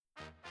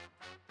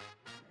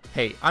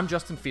Hey, I'm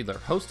Justin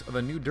Fiedler, host of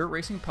a new dirt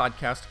racing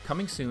podcast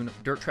coming soon,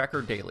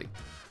 DIRTRACKR Daily.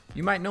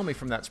 You might know me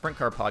from that sprint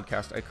car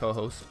podcast I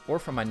co-host or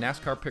from my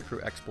NASCAR pit crew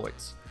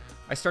exploits.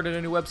 I started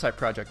a new website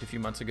project a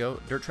few months ago,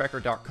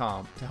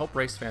 DIRTRACKR.com, to help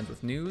race fans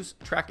with news,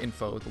 track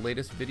info, the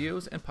latest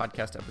videos and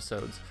podcast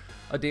episodes,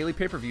 a daily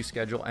pay-per-view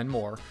schedule, and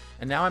more,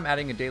 and now I'm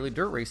adding a daily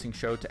dirt racing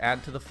show to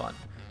add to the fun.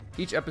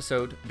 Each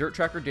episode,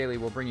 DIRTRACKR Daily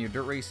will bring you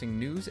dirt racing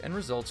news and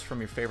results from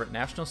your favorite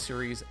national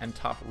series and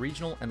top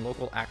regional and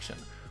local action.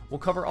 We'll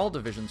cover all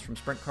divisions from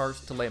sprint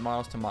cars to late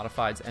models to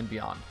modifieds and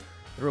beyond.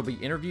 There will be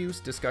interviews,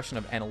 discussion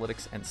of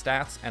analytics and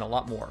stats, and a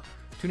lot more.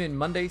 Tune in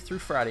Monday through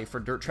Friday for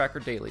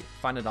DIRTRACKR Daily.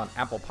 Find it on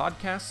Apple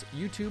Podcasts,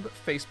 YouTube,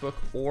 Facebook,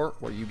 or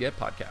where you get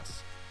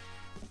podcasts.